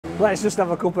Let's just have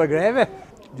a cup of gravy.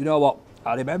 Do you know what?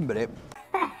 I remember it.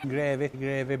 Gravy,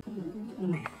 gravy.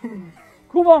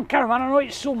 Come on, Caravan, I know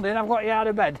it's Sunday and I've got you out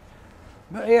of bed.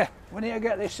 But here, we need to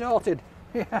get this sorted.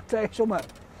 Yeah, I'll tell you something.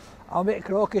 I'm a bit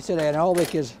croaky today and all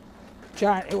because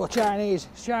it was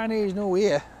Chinese New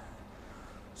Year.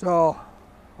 So,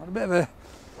 I had a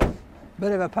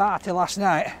bit of a party last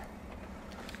night.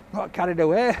 Got carried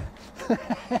away.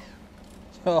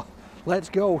 So, let's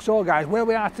go. So guys, where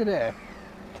we are today?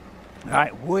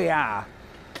 Right, we are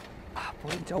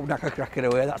putting Tom Knacker Cracker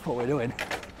away, that's what we're doing.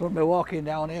 Don't be walking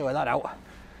down here with that out.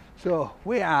 So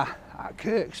we are at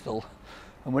Kirkstall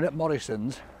and we're at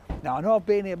Morrisons. Now I know I've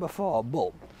been here before,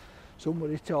 but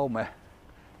somebody told me,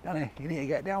 Danny, you need to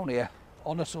get down here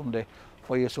on a Sunday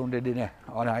for your Sunday dinner.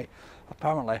 Alright,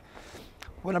 apparently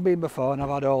when I've been before and I've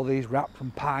had all these wraps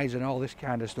and pies and all this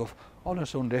kind of stuff, on a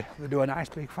Sunday they do a nice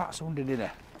big fat Sunday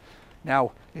dinner.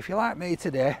 Now if you're like me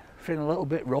today, feeling a little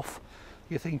bit rough,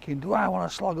 you're thinking, do I want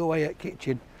to slog away at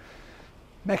kitchen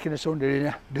making a Sunday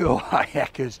dinner? Do I? Yeah,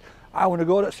 because I want to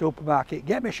go to the supermarket,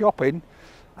 get me shopping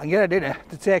and get a dinner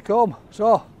to take home.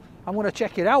 So I'm going to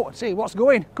check it out and see what's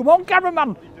going. Come on,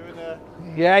 cameraman. Are you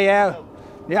doing Yeah,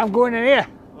 I'm going in here.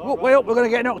 Oh, way up, we're going to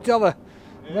get knocked over.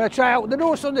 Yeah. I'm going to try out. They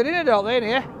do a Sunday dinner, don't they, in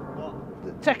here?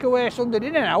 What? Take away Sunday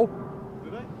dinner now.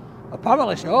 Do they?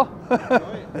 Apparently so.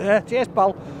 Right. Yeah, cheers,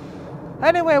 pal.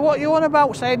 Anyway, what you on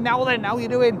about saying now then, how you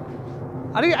doing?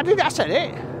 I said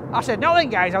it. I said, now then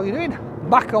guys, how you doing?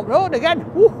 Back up road again.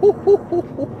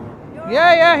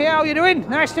 Yeah, how you doing?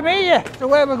 Nice to meet you. So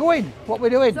where are we going? What we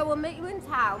doing? So we'll meet you in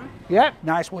town. Yeah,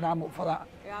 nice one, I'm up for that.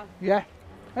 Yeah. Yeah.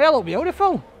 Hey, I look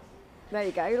beautiful. There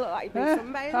you go, you look like you've been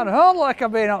sunbathing. I don't look like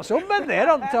I've been out sunbathing there,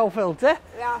 don't tell filter.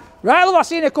 Yeah. Right, love, I've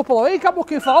seen a couple of weeks, I'm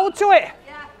looking forward to it.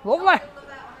 Yeah. Lovely. I love it,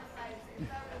 honestly. It's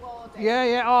very rewarding.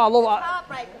 Yeah, oh, I love that. It's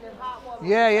heartbreaking and heartwarming.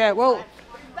 Yeah, well.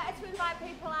 It's better to invite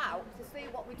people out to see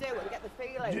what we do and get the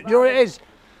feeling. Do you know what it is?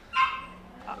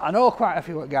 I know quite a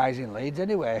few guys in Leeds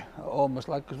anyway, almost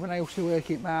like, because when I used to work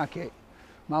at market,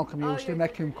 Malcolm used to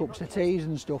make him cups of teas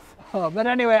and stuff. But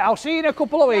anyway, I'll see you in a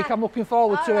couple of weeks, I'm looking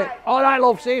forward to it. Alright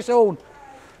love, see you soon.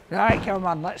 Right,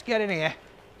 cameraman, let's get in here.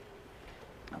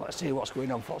 Let's see what's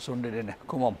going on for Sunday dinner.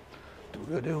 Come on.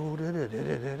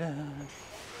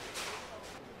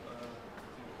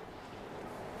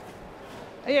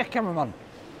 Here, cameraman.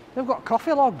 They've got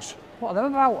coffee logs. What are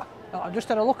them about? I just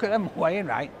had a look at them weighing,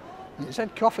 right? And it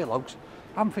said coffee logs.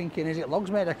 I'm thinking, is it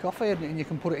logs made of coffee and you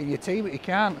can put it in your tea, but you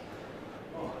can't.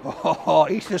 Oh,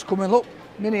 Easter's coming, look,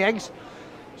 mini eggs.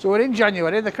 So we're in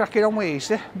January, they're cracking on with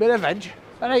Easter. Bit of veg.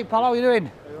 Alright, pal, how are you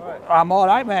doing? Are you right? I'm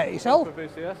alright, mate. Yourself? For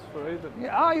VCS for Eden.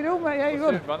 Yeah, how you doing, mate? Yeah, you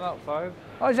good? Van outside.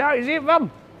 Oh, is it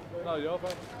van? No, your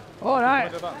van.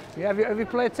 Alright. Yeah, have you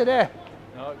played today?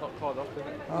 No, it got called off,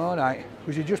 didn't it? Alright,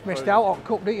 because you just missed out on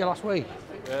Cup, didn't you, last week?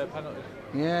 Yeah, penalty.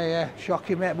 Yeah,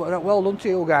 shocking, mate, but well done to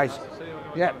you guys. See you.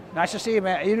 Yeah, nice to see you,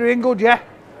 mate. Are you doing good, yeah?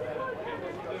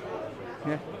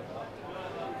 Yeah.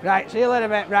 Right, see you later,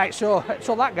 mate. Right, so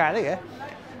that guy there,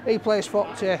 he plays for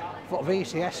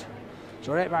VCS.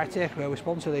 So right by Takeaway, we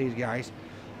sponsor these guys,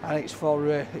 and it's for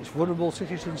it's vulnerable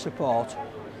citizen support.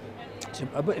 It's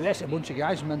a bunch of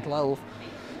guys with mental health,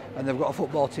 and they've got a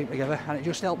football team together, and it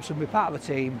just helps them be part of a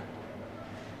team,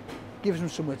 gives them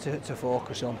something to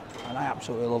focus on, and I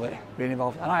absolutely love it, being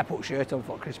involved. And I put shirt on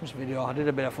for a Christmas video. I did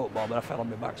a bit of football, but I fell on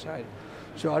my backside.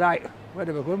 So alright, where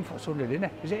do we go for Sunday dinner?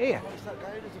 Is it here?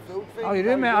 How are you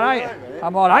doing, mate? Alright?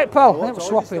 I'm alright, pal. I'm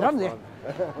swapping, aren't you?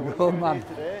 Good man.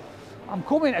 I'm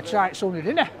coming to try Sunday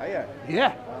dinner. Are you?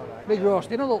 Yeah. Right. Big roast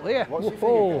dinner, look there.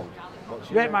 Whoa.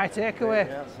 Rate my takeaway.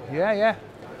 Yeah.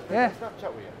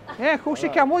 Snapchat with you? Yeah, of course you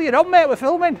can. Well, you're on, mate. We're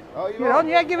filming. Oh, you're on,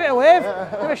 yeah, give it a wave.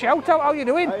 Give a shout out. How you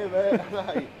doing? Hey, mate.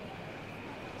 Right.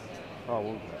 Oh,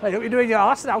 well. Hey, what are you doing your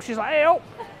last now? She's like, hey, up.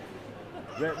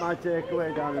 Rate my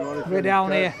takeaway down in Morrisons. We're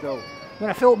down here. I'm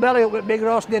going to fill belly up with big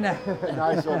roast dinner.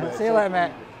 Nice one, mate. See you later,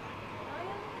 mate.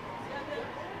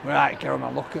 Right,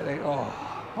 Caroline, look at it.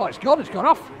 Oh, it's gone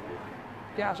off.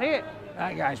 Can't see it.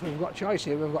 Right, guys, we've got choice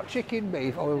here. We've got chicken,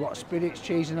 beef, or we've got spinach,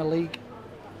 cheese, and a leek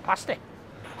pasty.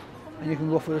 And you can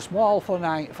go for the small for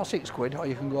 £6, or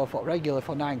you can go for regular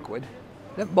for £9.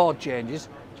 The board changes,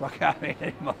 so I can't eat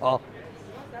anymore.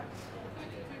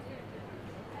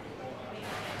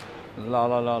 La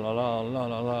la la la la la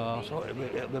la la. So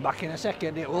it'll be back in a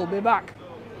second. It will be back.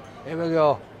 Here we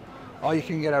go. Or you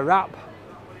can get a wrap.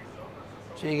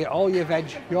 So you get all your veg,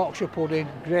 Yorkshire pudding,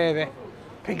 gravy,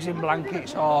 pigs in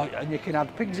blankets, and you can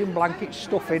add pigs in blankets,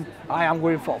 stuffing. I am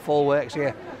going for full works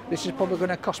here. This is probably going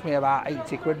to cost me about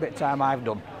 £80 by the time I've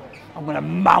done. I'm going to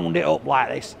mound it up like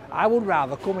this. I would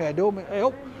rather come here, do me, hey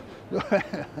up.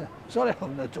 Sorry,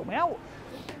 they took me out.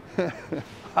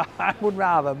 I would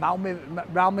rather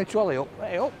round me trolley up.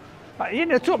 Hey, up. You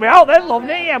didn't have took me out then, love,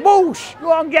 didn't you? Boosh!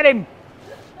 Go on, get him.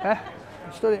 I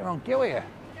stood it wrong queue here.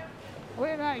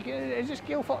 Wait a minute, is this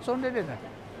queue for 100 in there?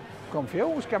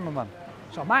 Confused, cameraman.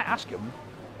 So I might ask him,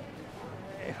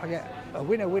 if I get a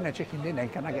winner chicken dinner,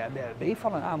 can I get a bit of beef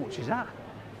on it? How much is that?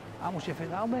 How much do you think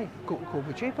that'll be? Could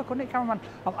be cheaper, couldn't it, cameraman?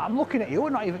 I'm looking at you,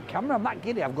 not even camera. I'm that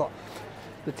giddy. I've got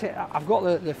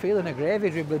the feeling of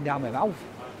gravy dribbling down my mouth.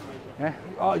 Yeah.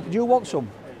 Oh, do you want some?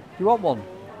 Do you want one?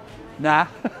 Nah.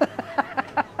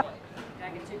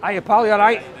 Hiya, pal, you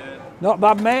alright? Not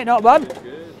bad, mate, not bad.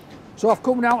 So I've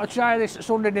come down to try this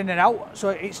Sunday in and out. So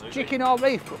it's chicken or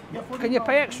beef. Can you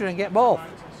pay extra and get both?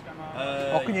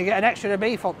 Or can you get an extra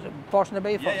beef, portion of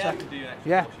beef? Yeah, I can do an extra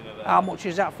yeah. portion of it. How much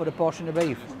is that for the portion of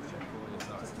beef?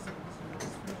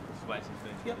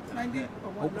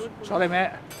 Oops, sorry,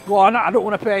 mate. Go on, I don't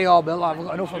want to pay your bill. I've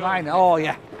got enough of mine. Oh,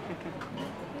 yeah.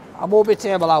 I move my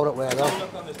table out up there, though.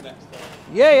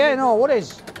 Yeah, no, what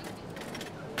is?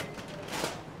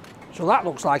 So that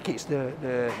looks like it's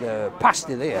the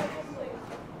pasty there.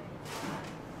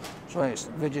 So it's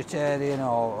vegetarian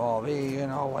or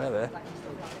vegan or whatever.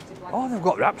 Oh, they've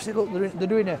got wraps. Look, they're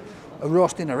doing a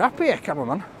roast in a wrap here,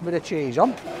 cameraman. A bit of cheese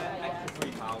on.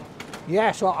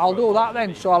 Yeah, so I'll do that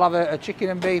then. So I'll have a chicken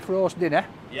and beef roast dinner.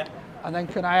 Yeah. And then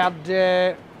can I add,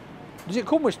 does it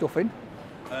come with stuffing?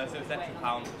 So it's extra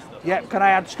pounds of stuff. Yeah, can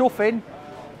I add stuffing,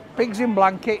 pigs in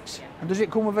blankets, and does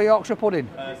it come with a Yorkshire pudding?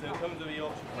 So it comes with a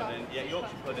Yorkshire pudding. Yeah,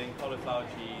 Yorkshire pudding, cauliflower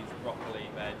cheese, broccoli,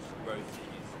 veg, roast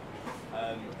cheese,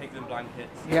 pigs in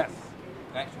blankets. Yeah.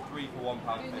 An extra 3 for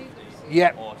 £1.50.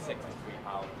 Yeah. Or 6 for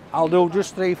 £3. I'll do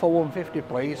just 3 for 150,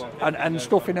 please. And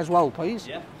stuffing as well, please.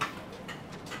 Yeah.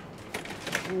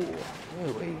 Ooh,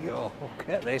 there we go. Look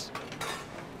at this.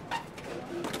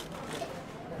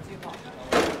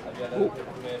 Ooh.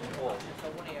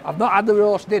 I've not had the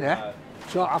roast dinner,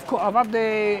 so I've had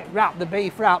the wrap, the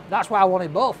beef wrap. That's why I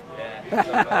wanted both.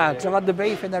 Yeah. So I've had the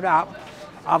beef in the wrap.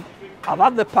 I've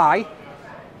had the pie.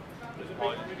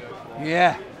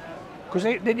 Yeah. Because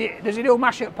does he do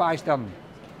mash-up pie stand?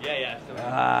 Yeah.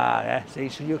 Yeah. See,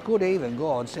 so you could even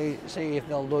go and see if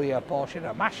they'll do you a portion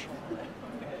of mash.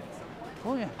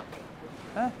 Oh yeah.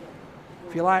 Huh?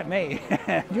 If you like me,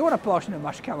 do you want a portion of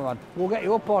mash, cameraman? We'll get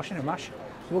you a portion of mash.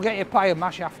 We'll get you a pie and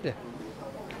mash after.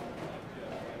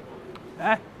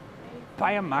 Eh?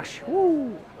 Pie and mash.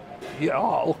 Woo! Yeah,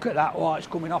 oh, look at that. Oh, it's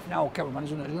coming off now, cameraman.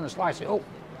 He's going to slice it up.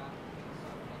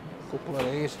 A couple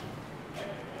of these.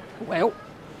 Well,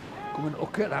 come and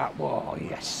look at that. Oh,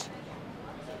 yes.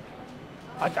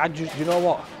 I just, you know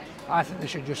what? I think they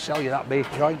should just sell you that beef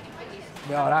joint.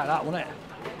 Be all right, that, wouldn't it?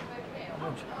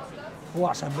 Oh,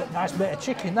 that's a nice bit of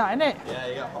chicken, that, isn't it? Yeah,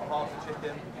 you got half the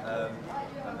chicken.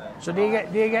 So do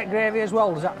you get gravy as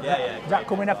well? Does that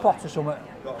come in a pot or something?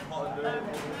 Got a pot under it.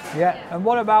 Yeah. And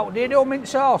what about, do you do mint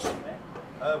sauce?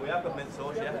 We have got mint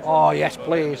sauce, yeah. Oh yes,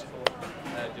 please.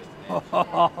 Just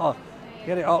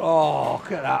Get it all. Oh,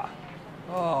 look at that.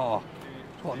 Oh.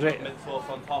 What do mint sauce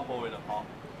on top or in a pot?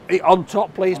 On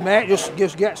top, please, mate.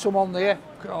 Just get some on there.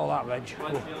 Look at all that veg.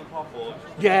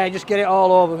 Yeah, just get it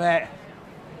all over, mate.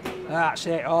 That's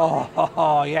it.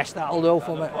 Oh, yes, that'll do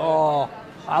for me. Oh,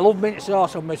 I love mint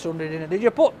sauce on my Sunday dinner. Did you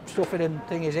put stuffing and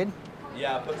thingies in?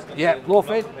 Yeah, I put stuff in.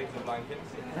 Fluffing.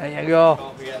 There you go.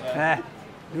 Can't forget that.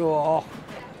 Oh.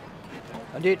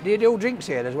 And do you do drinks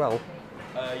here as well?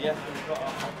 Yes, we've got a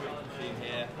hot drink machine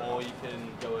here, or you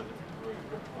can go over to the brew.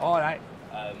 All right.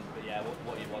 But yeah,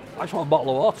 what you want? I just want a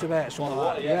bottle of water, mate. Something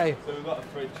like that. Yeah. So we've got a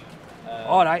fridge.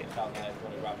 All right. Down there, if you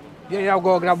want to grab one. Yeah, I'll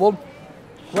go grab one.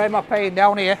 Where am I paying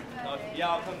down here? Yeah,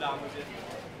 I'll come down with you.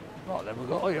 Oh, there we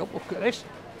go. Oh, look at this.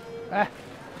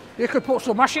 You could put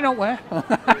some mash in, don't we?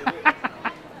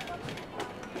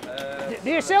 Do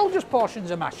you sell just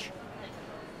portions of mash?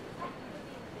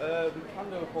 We can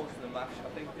do a portion of mash. I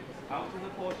think it's ounce of a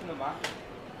portion of mash.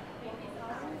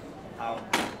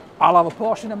 Ounce. I'll have a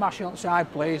portion of mash on the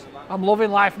side, please. I'm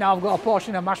loving life now. I've got a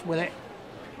portion of mash with it.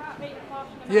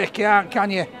 You can't,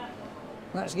 can you?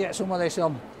 Let's get some of this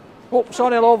on. Oh,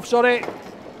 sorry, love. Sorry.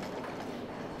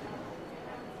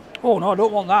 Oh no, I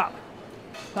don't want that.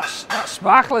 That's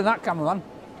sparkling, that cameraman.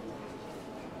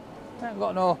 I ain't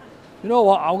got no. You know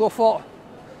what? I'll go for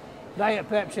Diet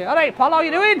Pepsi. All right, pal. How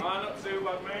you doing? Not too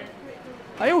bad, mate.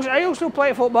 Are you still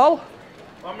playing football?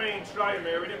 I mean, trying,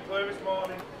 mate. We didn't play this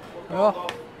morning. Oh,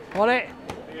 what it?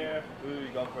 Yeah. Ooh, you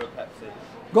gone for a Pepsi.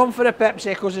 Gone for a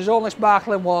Pepsi because there's only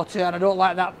sparkling water and I don't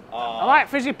like that. I like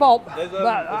fizzy pop,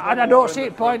 but I don't see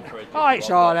it point. Oh, it's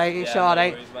all right. It's all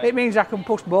right. It means I can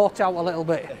push both out a little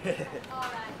bit.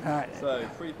 Right. So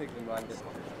 3 pigs in blankets.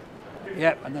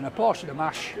 Yep, and then a portion of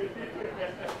mash. We'll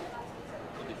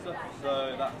stuff.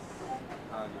 So that's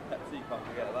and your Pepsi, can't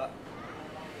forget that.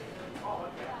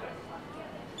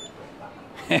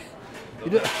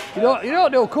 You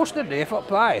don't do custard, do you, for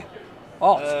pie?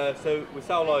 Hot. So we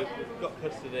sell like, we've got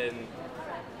custard in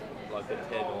like a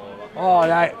tin or like. Oh,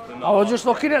 right. I was just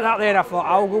looking at that there, I thought,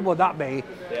 how good would that be?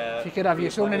 Yeah. If you could have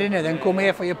your son in there, then come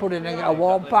here for your pudding and get a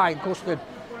warm pie and custard.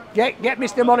 Get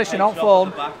Mr. Morrison on phone.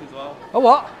 At the back as well. Oh,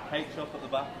 what? Cake shop at the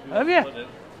back. Have you?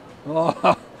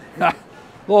 Oh,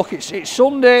 look, it's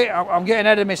Sunday. I'm getting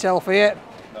ahead of myself here.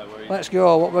 No worries. Let's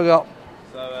go. What we got?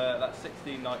 So that's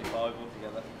 $16.95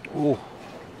 altogether. Oh,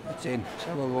 it's in. Let's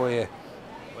have a go here.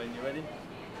 When you're ready.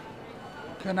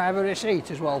 Can I have a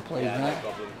receipt as well, please, Yeah, mate? no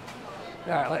problem.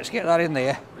 Right, let's get that in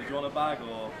there. Did you want a bag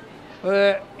or?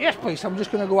 Yes, please. I'm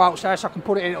just going to go outside so I can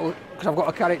put it in because I've got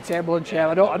to carry table and chair.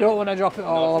 I don't want to drop it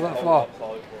all over the floor.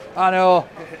 I know.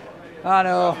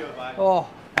 Oh,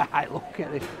 look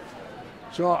at this.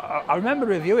 So I remember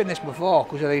reviewing this before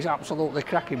because of these absolutely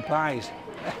cracking pies.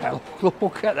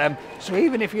 Look at them. So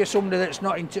even if you're somebody that's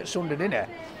not into Sunday dinner,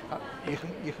 you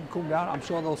can come down. I'm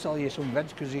sure they'll sell you some veg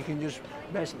because you can just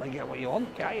basically get what you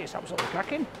want. Can't you? It's absolutely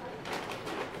cracking.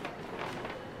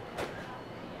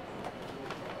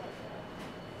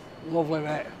 Lovely,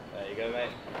 mate. There you go, mate.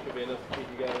 Should be enough to keep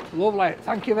you going. Lovely.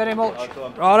 Thank you very much. Nice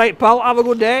one. All right, pal. Have a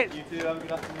good day. You too. Have a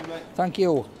good afternoon, mate. Thank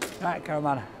you. Right,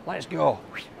 cameraman. Let's go.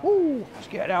 Woo, let's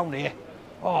get down here.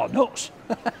 Oh, nuts.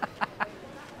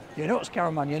 You're nuts,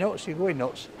 cameraman. You're nuts. You're going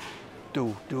nuts.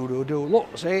 Do.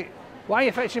 Look, see. Why are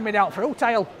you fetching me down fruit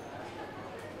aisle?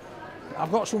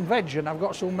 I've got some veg and I've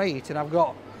got some meat and I've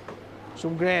got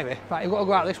some gravy. Right, you've got to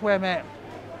go out this way, mate.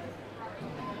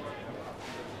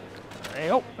 Hey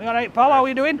up, you alright, pal? How are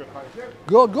you doing?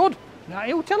 Good. Now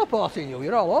you teleporting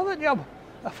you're all over the job.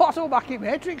 I thought I was back in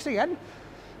Matrix again.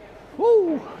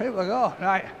 Woo, here we go.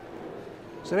 Right,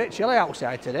 it's a bit chilly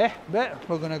outside today, but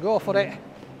we're going to go for it.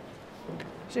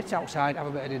 Sit outside, have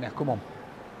a bit of dinner, come on.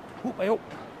 Up, hey up.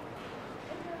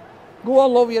 Go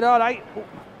on, love, you're alright.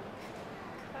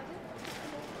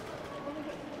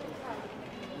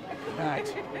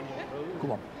 Right,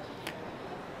 come on.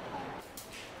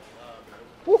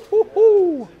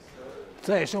 Woo-hoo-hoo!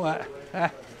 Tell you something,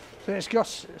 so it's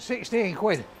cost 16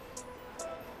 quid.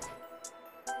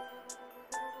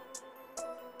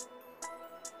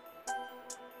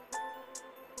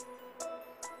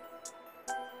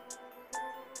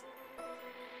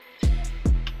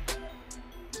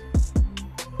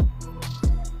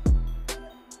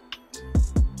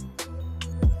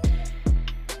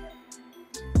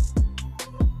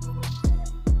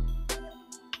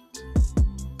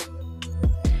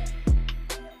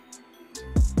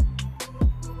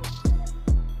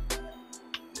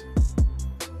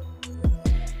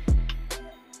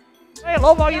 Hey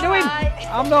love, how you doing? Right.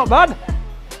 I'm not bad.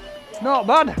 Not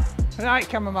bad. Right,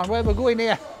 cameraman, where we going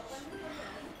here?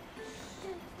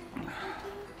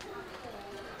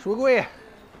 Shall we go here?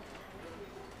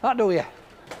 That do you?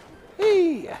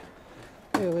 Hey.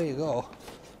 Here we go.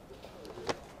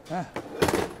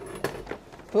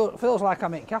 Feels like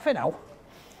I'm in cafe now.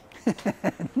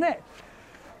 Isn't it?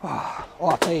 Oh,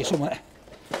 I'll tell you something.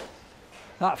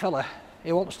 That fella,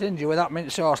 he wasn't stingy with that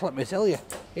mint sauce, let me tell you.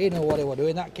 He knew what he was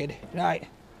doing, that kid. Right,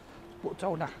 put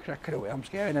old knacker cracker away. I'm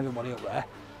scaring everybody up there.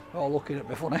 All looking at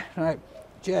me funny. Right,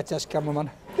 chair test, cameraman.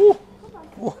 Ooh.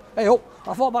 Ooh. Hey up,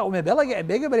 I thought that was my belly getting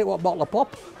bigger, but it was a bottle of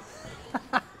pop.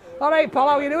 All right, pal,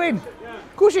 how you doing? Yeah.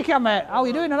 Of course you can, mate. How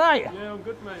you doing, all right? Yeah, I'm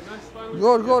good, mate. Nice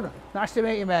finally. Good. Nice to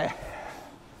meet you, mate.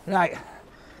 Right.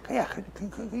 Yeah,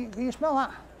 can you smell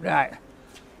that? Right.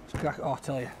 Oh, I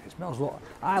tell you, it smells a lot.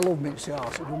 I love mint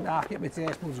sauce. It doesn't half get my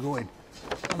taste buds going.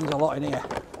 And there's a lot in here.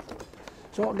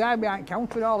 So what guy behind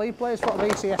counter all he plays for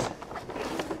VCS?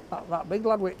 That big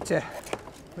lad with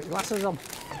glasses on.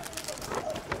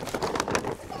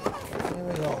 Here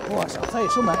we go. Oh, I'll tell you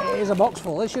something, it is a box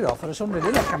full this, you know, for a Sunday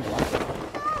dinner, cameraman.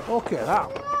 Look at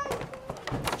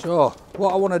that. So,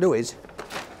 what I want to do is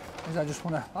I just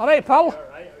want to... All right, pal. All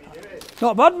right, how you doing?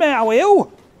 Not bad, mate. How are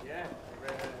you? Yeah,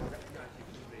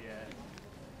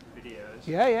 the videos.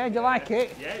 Yeah, do you like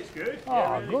it? Yeah, it's good. Oh,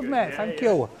 yeah, really good, mate. Yeah, Thank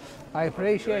yeah. you. I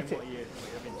appreciate it. What you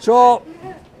So,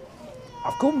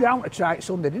 I've come down to try it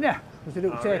Sunday dinner. To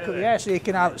do take really? yeah, so you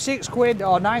can have 6 quid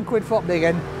or 9 quid for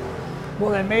digging.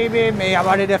 Well, then maybe me, I've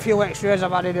added a few extras.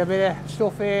 I've added a bit of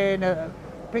stuff in,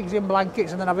 pigs in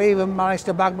blankets, and then I've even managed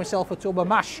to bag myself a tub of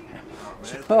mash.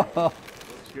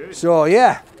 So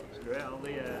yeah. That's great. I'll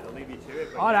leave you to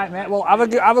it. All right, mate. Well, have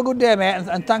a good day, mate,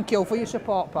 and thank you for your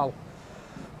support, pal.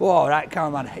 Oh, all right,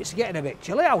 cameraman. It's getting a bit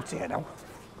chilly out here now.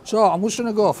 So I'm just going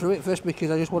to go through it first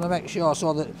because I just want to make sure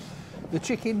so that the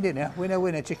chicken dinner,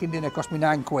 winner chicken dinner, cost me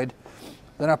 9 quid.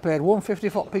 Then I paid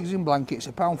 £1.50 for pigs in blankets,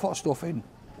 £1 for stuffing,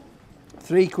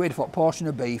 £3 for a portion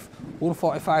of beef,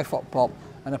 £1.45 for pop,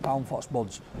 and £1 for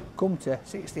spuds. Come to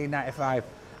 £16.95.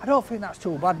 I don't think that's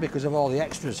too bad because of all the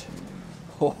extras.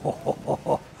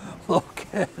 Look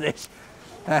at this.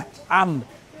 And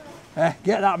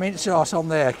get that mint sauce on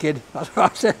there, kid. That's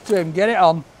what I said to him, get it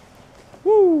on.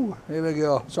 Woo, here we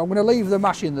go. So I'm going to leave the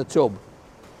mash in the tub.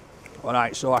 All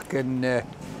right, so I can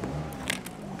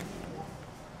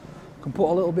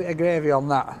put a little bit of gravy on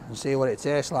that and see what it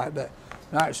tastes like. But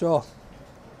right, so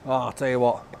I'll tell you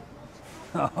what.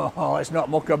 Let's not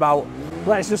muck about.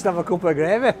 Let's just have a cup of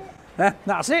gravy.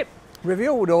 That's it.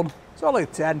 Review done.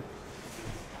 Solid 10.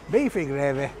 Beefy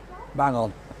gravy. Bang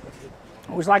on.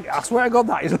 It was like, I swear to God,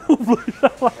 that is lovely.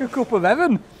 Like a cup of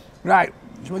heaven. Right,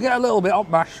 so we get a little bit of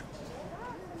mash.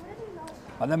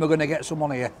 And then we're going to get some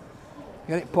on here.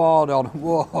 Get it poured on.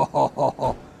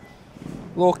 Whoa.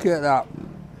 Look at that.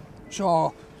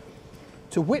 So,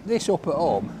 to whip this up at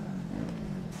home,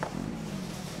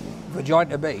 for a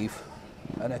joint of beef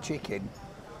and a chicken,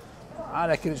 I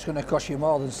reckon it's going to cost you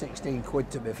more than 16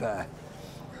 quid, to be fair.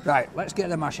 Right, let's get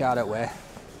the mash out of the way.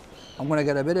 I'm going to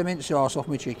get a bit of mint sauce off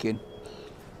my chicken,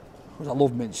 because I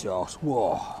love mint sauce.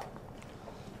 Whoa.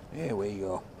 Here we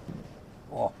go.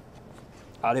 Oh,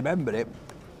 I remember it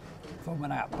from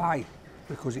when I had pie,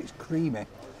 because it's creamy,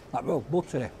 like real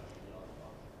buttery.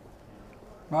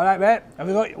 All right, mate, have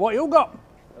you got, what you got?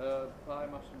 Pie,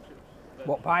 mash and chips. Veg.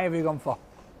 What pie have you gone for?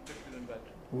 Chicken and veg.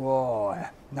 Whoa,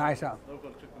 nice that. I've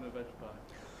got chicken and veg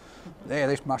pie. Yeah,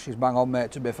 this mash is bang on,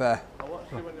 mate, to be fair. I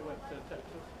watched you when you went to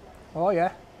Texas. Oh,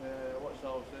 yeah. I watched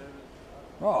all the series.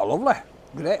 Oh, lovely.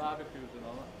 Great. Barbecues and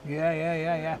all that.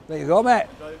 Yeah. There you go, mate.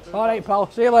 All right,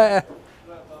 pal. See you later.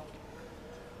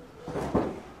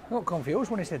 I got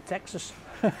confused when he said Texas.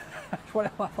 That's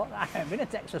what I thought. I haven't been to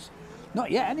Texas. Not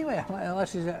yet, anyway,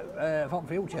 unless he's from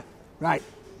future. Right.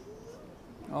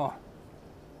 Oh.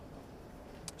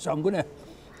 So I'm going to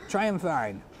try and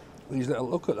find these little,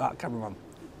 look at that, cameraman.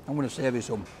 I'm going to save you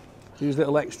some. These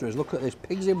little extras. Look at this,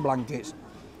 pigs in blankets.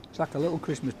 It's like a little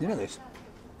Christmas dinner, this.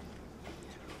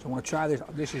 So I'm going to try this.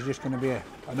 This is just going to be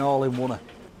an all-in-one.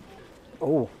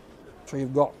 Oh, so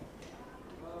you've got,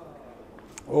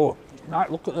 oh,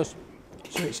 right, look at this.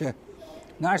 So it's a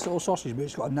nice little sausage, but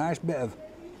it's got a nice bit of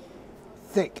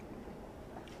thick,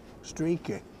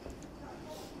 streaky,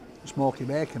 smoky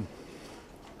bacon.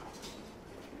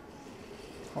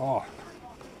 Oh,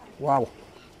 wow.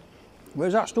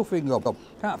 Where's that stuffing go?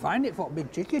 Can't find it for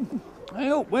big chicken. Hey,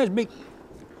 oh, where's big?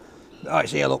 Oh,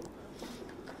 it's here, look.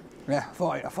 Yeah,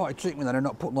 I thought he'd trick me then and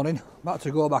not put none in. About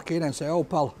to go back in and say, oh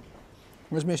pal,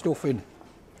 where's my stuffing?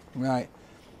 Right,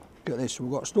 look at this,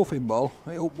 we've got a stuffing bowl.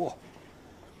 Hey, oh, whoa.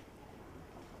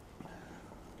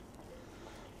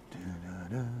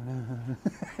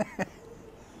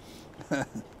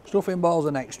 Stuffing bowl's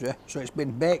an extra, so it's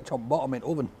been baked on bottom in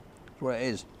oven. That's what it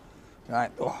is.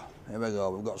 Right, oh, here we go,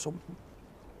 we've got some.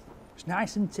 It's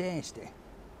nice and tasty,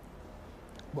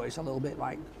 but it's a little bit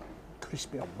like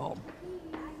crispy on bottom.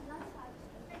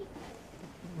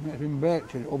 It's been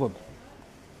baked in oven.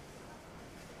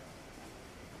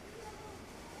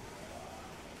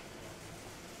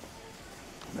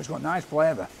 It's got nice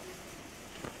flavour.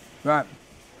 Right,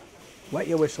 wet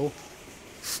your whistle.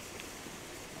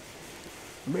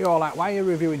 You'll be all like, why are you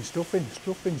reviewing stuffing?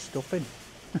 Stuffing.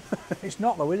 It's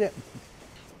not though, is it?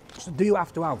 So do you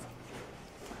have to have,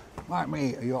 like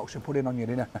me, a Yorkshire pudding on your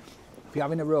dinner? If you're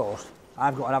having a roast,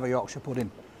 I've got to have a Yorkshire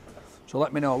pudding. So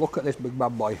let me know, look at this big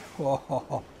bad boy.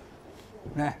 Oh.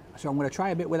 Yeah, so I'm going to try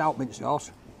a bit without mint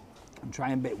sauce and try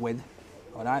a bit with,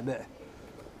 alright, but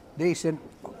decent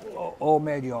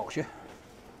homemade Yorkshire,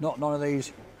 not none of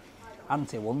these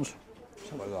anti ones.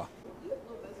 So there we go.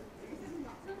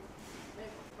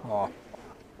 Oh,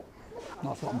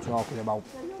 that's what I'm talking about.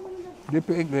 Dip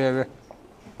it in gravy,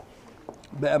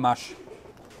 bit of mash.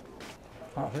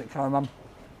 That's it, cameraman.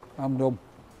 I'm done.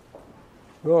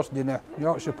 Roast dinner,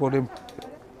 Yorkshire pudding.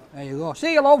 There you go.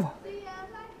 See you, love.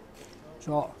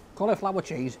 So, cauliflower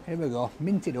cheese, here we go,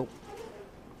 minted up.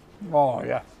 Oh,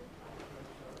 yeah.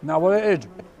 Now what it is,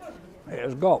 it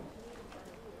has got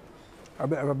a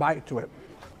bit of a bite to it.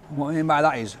 And what I mean by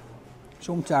that is,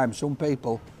 sometimes some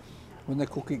people, when they're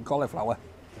cooking cauliflower,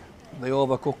 they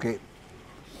overcook it.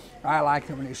 I like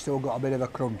it when it's still got a bit of a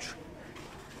crunch.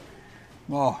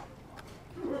 Oh,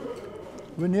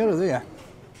 we're nearly there.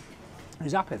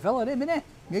 He's a happy fella, isn't he?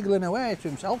 Giggling away to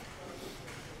himself.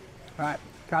 Right,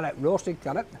 carrot, roasted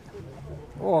carrot.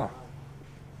 Oh,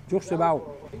 just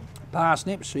about.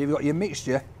 Parsnips, so you've got your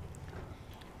mixture,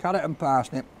 carrot and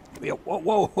parsnip.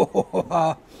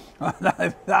 Whoa,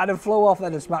 that'd have flew off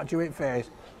then and smacked you in the face.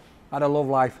 had a love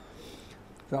life.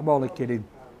 So I'm only kidding.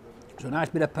 So a nice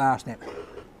bit of parsnip.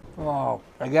 Oh,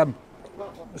 again,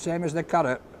 the same as the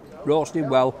carrot, roasted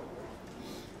well.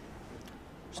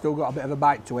 Still got a bit of a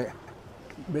bite to it.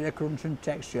 Bit of crunch and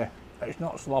texture. It's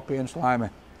not sloppy and slimy.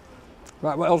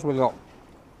 Right, what else we got?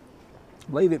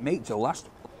 Leave it meat till last.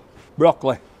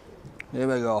 Broccoli. Here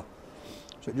we go.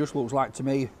 So it just looks like to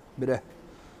me a bit of,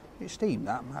 it's steamed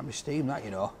that, might be steamed that,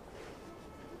 you know.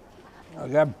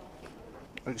 Again,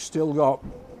 it's still got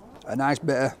a nice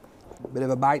bit of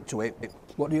a bite to it.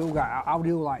 What do you got? How do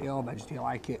you like your veg? Do you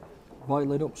like it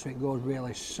boil it up so it goes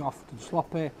really soft and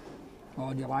sloppy?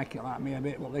 Or do you like it like me a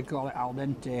bit, what they call it, al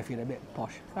dente if you're a bit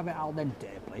posh? Have it al dente,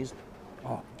 please.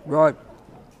 Oh, right.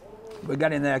 We're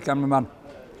getting there, cameraman.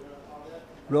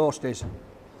 Roasties.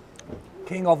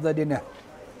 King of the dinner.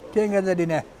 King of the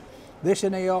dinner. This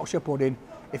and a Yorkshire pudding.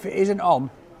 If it isn't on,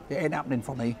 it ain't happening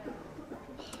for me.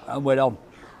 And we're on.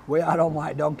 We are on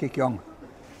like Donkey Kong.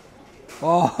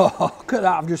 Oh, look at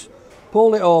that. I've just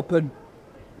pulled it open.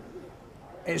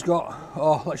 It's got,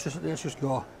 oh, let's just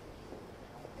go.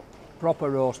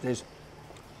 Proper roasties.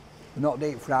 Not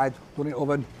deep fried, done it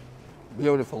oven.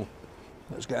 Beautiful.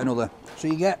 Let's get another. So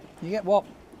you get what?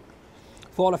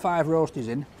 4 or 5 roasties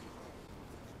in.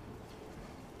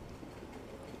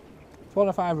 4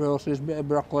 or 5 roasties, bit of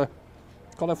broccoli,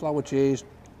 cauliflower cheese,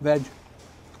 veg,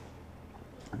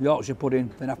 Yorkshire pudding.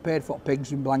 Then I've paid for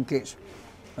pigs in blankets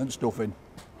and stuffing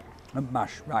and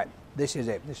mash. Right, this is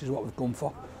it. This is what we've come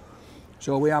for.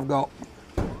 So we have got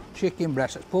chicken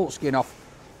breast. Let's pull the skin off.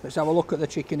 Let's have a look at the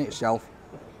chicken itself.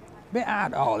 Bit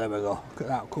hard. Oh, there we go. Look at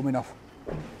that coming off.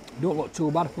 Don't look too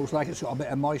bad. Looks like it's got a bit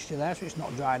of moisture there, so it's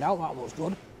not dried out. That looks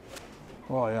good.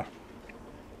 Oh yeah.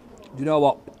 Do you know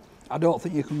what? I don't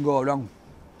think you can go wrong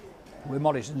with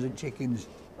Morrisons and chickens.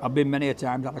 I've been many a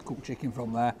times had a cooked chicken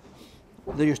from there.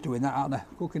 They're just doing that, aren't they?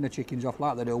 Cooking the chickens off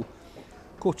like they do,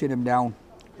 cutting them down,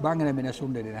 banging them in a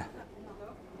Sunday dinner.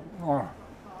 Oh.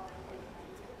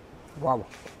 Wow.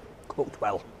 Cooked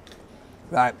well.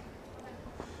 Right.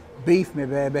 Beef me,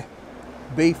 baby.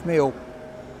 Beef me up.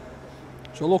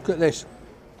 So look at this.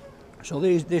 So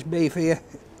this beef here,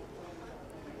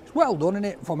 it's well done, isn't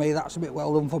it? For me, that's a bit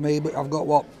well done for me, but I've got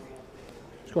what?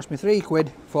 It's cost me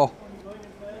 £3 for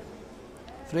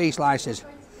 3 slices.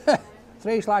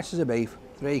 3 slices of beef,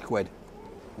 £3.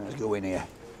 Let's go in here.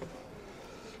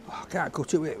 Oh, I can't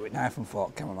cut it with knife and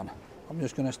fork, come on. I'm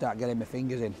just going to start getting my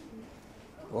fingers in.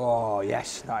 Oh,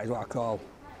 yes, that is what I call.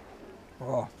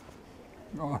 Oh,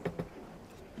 oh.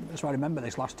 That's why I remember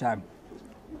this last time.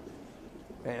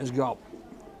 It has got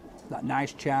that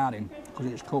nice charring because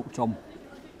it's cooked on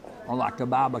like a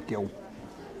barbecue.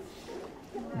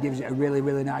 It gives it a really,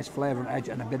 really nice flavour and edge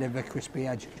and a bit of a crispy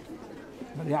edge.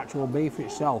 But the actual beef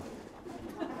itself,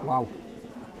 wow,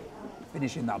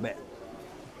 finishing that bit.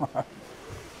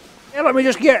 Yeah, let me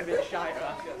just get it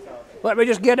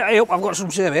up. I've got some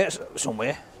serviettes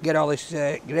somewhere. Get all this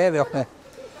gravy off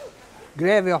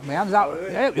my hands. Out.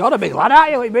 Yeah, you're a big lad,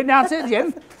 aren't you? You've been down to the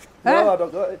gym. No, I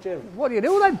don't go to the gym. What do you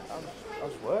do then? I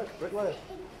just work, bricklayer.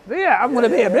 Yeah, I'm going to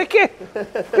be a brickie.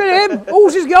 Look at him.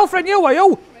 Who's his girlfriend? You are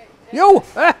you? You?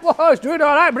 Well, he's doing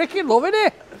all right bricking, loving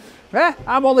it.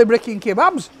 I'm only bricking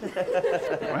kebabs.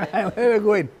 Right, where are we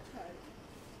going?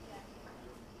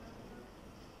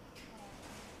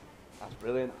 That's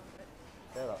brilliant.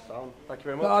 Yeah, that's sound. Thank you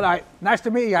very much. All right, nice to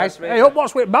meet you guys. Nice to meet Hey, you. up,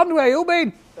 what's with band? Where you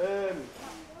been?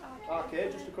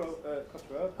 Arcade, just across the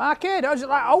road. Arcade, is it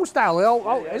like old style?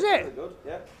 Is it? Really good,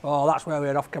 yeah. Oh, that's where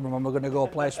we're off camera. We're going to go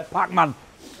play Pac-Man.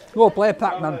 Go play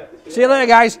Pac-Man. See you later,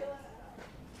 guys.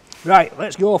 Right,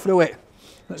 let's go through it.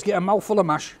 Let's get a mouthful of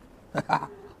mash. That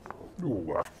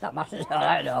mash is all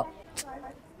right, though.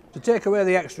 To take away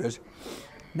the extras,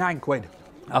 £9.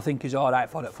 I think is all right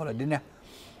for a dinner.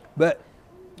 But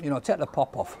you know, take the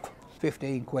pop off.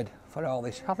 £15 for all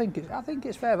this. I think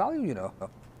it's fair value, you know.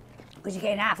 Because you're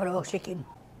getting half a roast chicken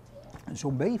and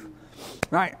some beef.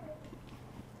 Right,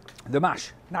 the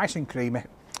mash, nice and creamy.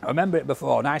 I remember it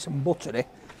before, nice and buttery.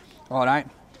 All right,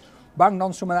 banged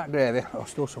on some of that gravy. Oh,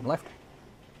 still some left.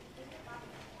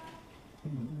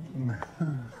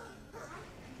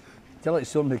 Till it's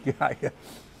Sunday, can't you?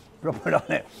 Proper on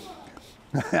it.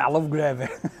 I love gravy.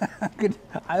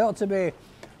 I ought to be.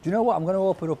 Do you know what? I'm going to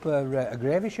open up a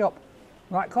gravy shop,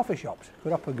 like coffee shops.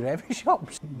 Could open gravy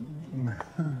shops.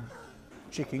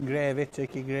 Chicken gravy,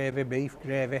 turkey gravy, beef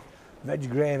gravy, veg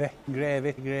gravy,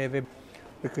 gravy,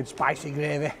 wicked spicy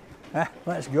gravy.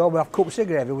 Let's go. We'll have cups of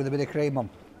gravy with a bit of cream on.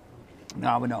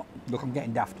 No, we're not. Look, I'm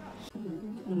getting daft.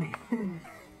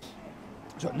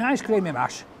 So nice creamy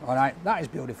mash. All right, that is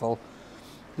beautiful.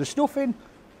 The stuffing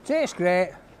tastes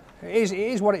great. It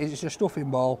is what it is. It's a stuffing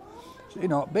ball. you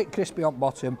know, a bit crispy on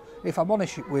bottom. If I'm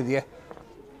honest with you,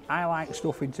 I like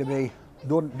stuffing to be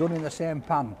done in the same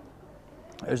pan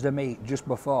as the meat just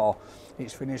before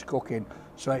it's finished cooking.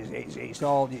 So it's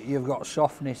all, you've got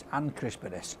softness and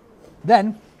crispiness.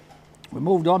 Then we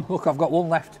moved on. Look, I've got one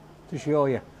left to show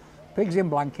you. Pigs in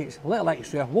blankets, little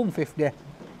extra, 150.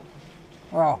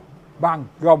 Oh, bang,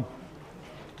 gone.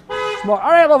 All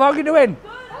right, love, how you doing?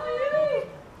 Good, how are you?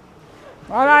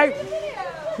 All right.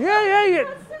 Yeah.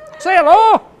 Say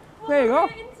hello. There you go.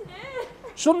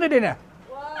 Sunday dinner.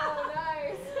 Wow,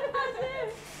 nice.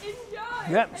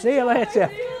 Enjoy. Yep, see you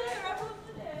later.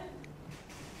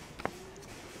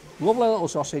 Lovely little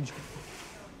sausage.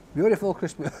 Beautiful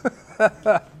crispy.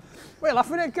 Wait,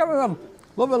 laughing at cameraman.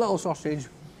 Lovely little sausage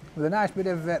with a nice bit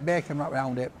of bacon wrapped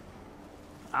around it.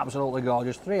 Absolutely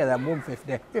gorgeous. 3 of them,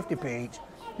 150, 50p each.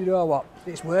 You know what?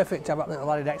 It's worth it to have that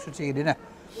little added extra to your dinner.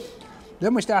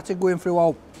 Then we started going through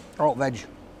all veg.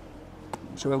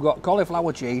 So we've got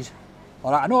cauliflower cheese.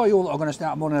 All right, I know you are going to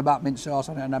start moaning about mint sauce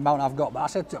and the amount I've got, but I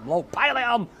said to them, look, pile it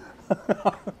on.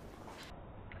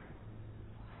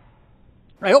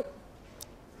 Right up.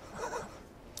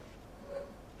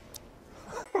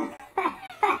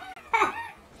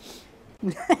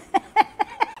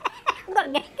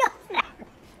 Got giggles now.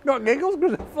 Got giggles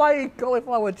because of flying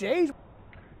cauliflower cheese.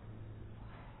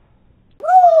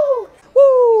 Woo!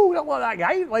 Woo! Don't like that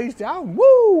guy, it lays down.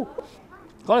 Woo!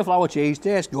 Cauliflower cheese,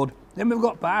 tastes good. Then we've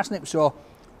got parsnips, so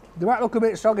they might look a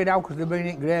bit soggy now because they've been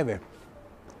in gravy.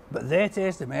 But they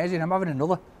taste amazing. I'm having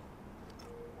another.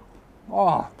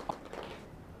 Oh.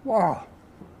 Wow.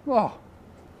 Oh.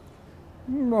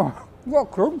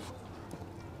 What crumbs.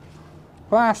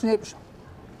 Parsnips,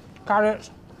 carrots,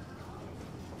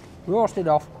 roasted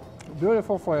off,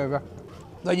 beautiful flavour.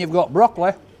 Then you've got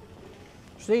broccoli,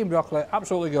 steamed broccoli,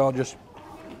 absolutely gorgeous.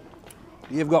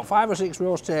 You've got 5 or 6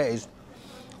 roast tatties,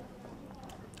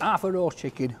 half a roast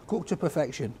chicken, cooked to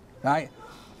perfection, right?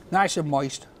 Nice and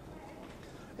moist.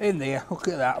 In there, look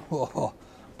at that. Oh,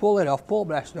 pull it off, pull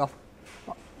breast off.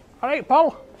 All right,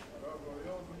 Paul.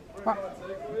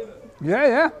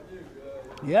 Yeah,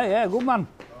 good man.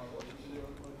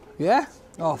 Yeah?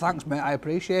 Oh, thanks, mate, I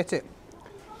appreciate it.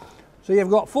 So you've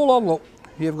got full on, look,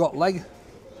 you've got leg,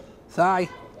 thigh,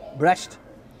 breast,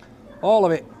 all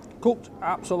of it, cooked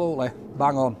absolutely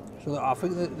bang on. So that I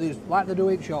think that these, like they do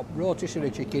in shop,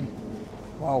 rotisserie chicken,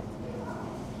 wow.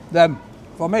 Then,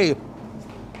 for me,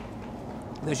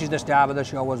 this is the star of the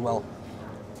show as well.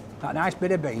 That nice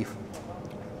bit of beef.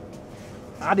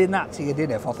 Adding that to your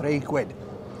dinner for £3.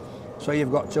 So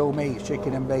you've got 2 meats,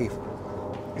 chicken and beef,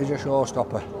 is a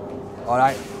showstopper. All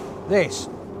right, this,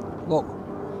 look,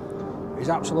 is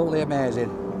absolutely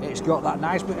amazing. It's got that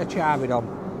nice bit of charming on,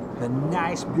 the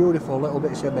nice, beautiful little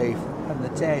bits of beef, and the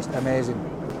taste amazing.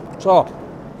 So,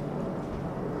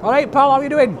 all right, pal, how you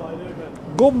doing?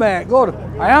 Good, mate, good.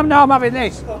 I am now, I'm having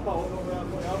this.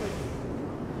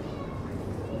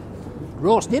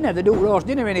 Roast dinner, they do roast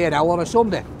dinner in here now on a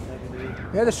Sunday.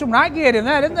 Yeah, there's some right gear in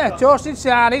there, isn't there? Toasted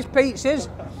sardines, pizzas,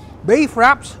 beef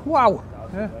wraps, wow.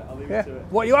 Yeah.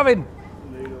 What are you having?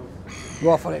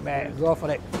 Go for it, mate, go for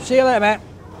it. See you later, mate.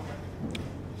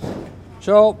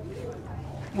 So,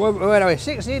 where are we?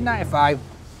 £16.95,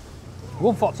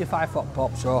 145 for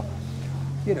pop, so,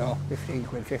 you know, £15,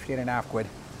 £15.5.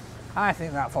 I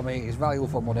think that for me is value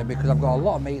for money because I've got a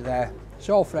lot of meat there. It's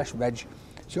all fresh veg.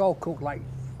 It's all cooked like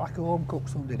a home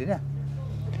cooked Sunday dinner.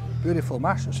 Beautiful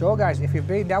mash. So guys, if you've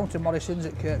been down to Morrisons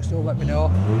at Kirkstall, let me know.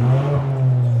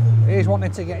 He's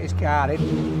wanting to get his car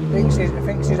in. Thinks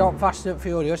he's on Fast and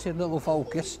Furious in little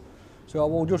Focus. So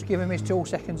we'll just give him his 2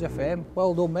 seconds of fame.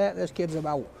 Well done, mate, there's kids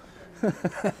about.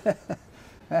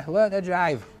 Learn to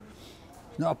drive.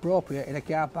 It's not appropriate in a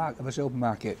car park of a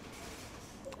supermarket.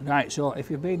 Right, so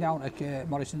if you've been down to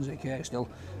Morrisons at Kirkstall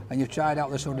and you've tried out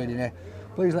the Sunday dinner,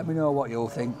 please let me know what you'll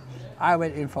think. I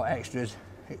went in for extras.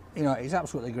 You know, it's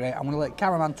absolutely great. I'm going to let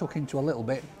cameraman tuck into a little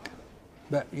bit,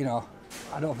 but you know,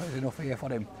 I don't think there's enough here for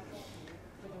him.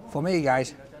 For me,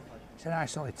 guys, it's a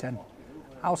nice solid 10.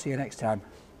 I'll see you next time.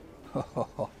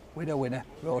 Winner, winner,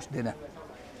 roast dinner.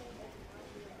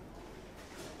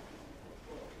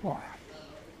 Oh.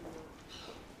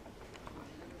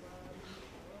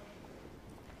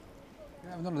 I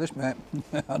haven't none of this, mate.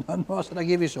 I know I said I'd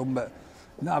give you some, but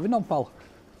not having none, pal.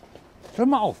 Turn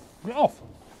that off. Get off.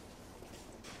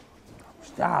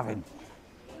 Starving.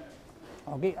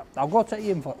 I'll go take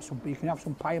you in for some. You can have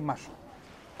some pie and mash.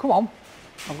 Come on.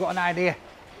 I've got an idea.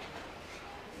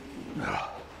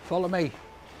 Follow me.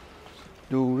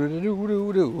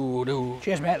 Do.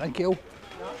 Cheers, mate. Thank you.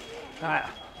 Right.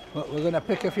 We're going to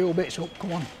pick a few bits up.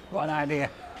 Come on. Got an idea.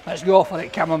 Let's go for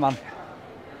it, cameraman.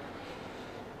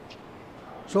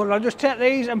 So I'll just take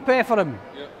these and pay for them?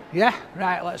 Yep. Yeah?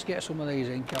 Right, let's get some of these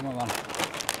in, come on.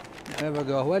 There we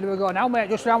go. Where do we go now, mate?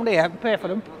 Just round here and pay for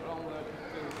them?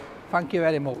 Thank you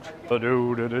very much. Get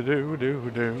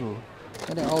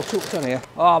it all tucked on here.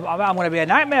 Oh, I'm going to be a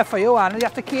nightmare for you, Anne. You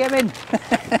have to key them in.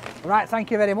 Right, thank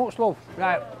you very much, love.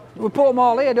 Right, we put them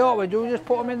all here, don't we? Do we just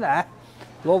put them in there?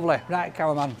 Lovely. Right,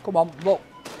 cameraman, come on, look.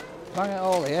 Bang it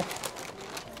all here.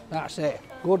 That's it.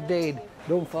 Good deed.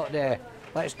 Done for the day.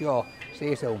 Let's go. See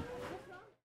you soon.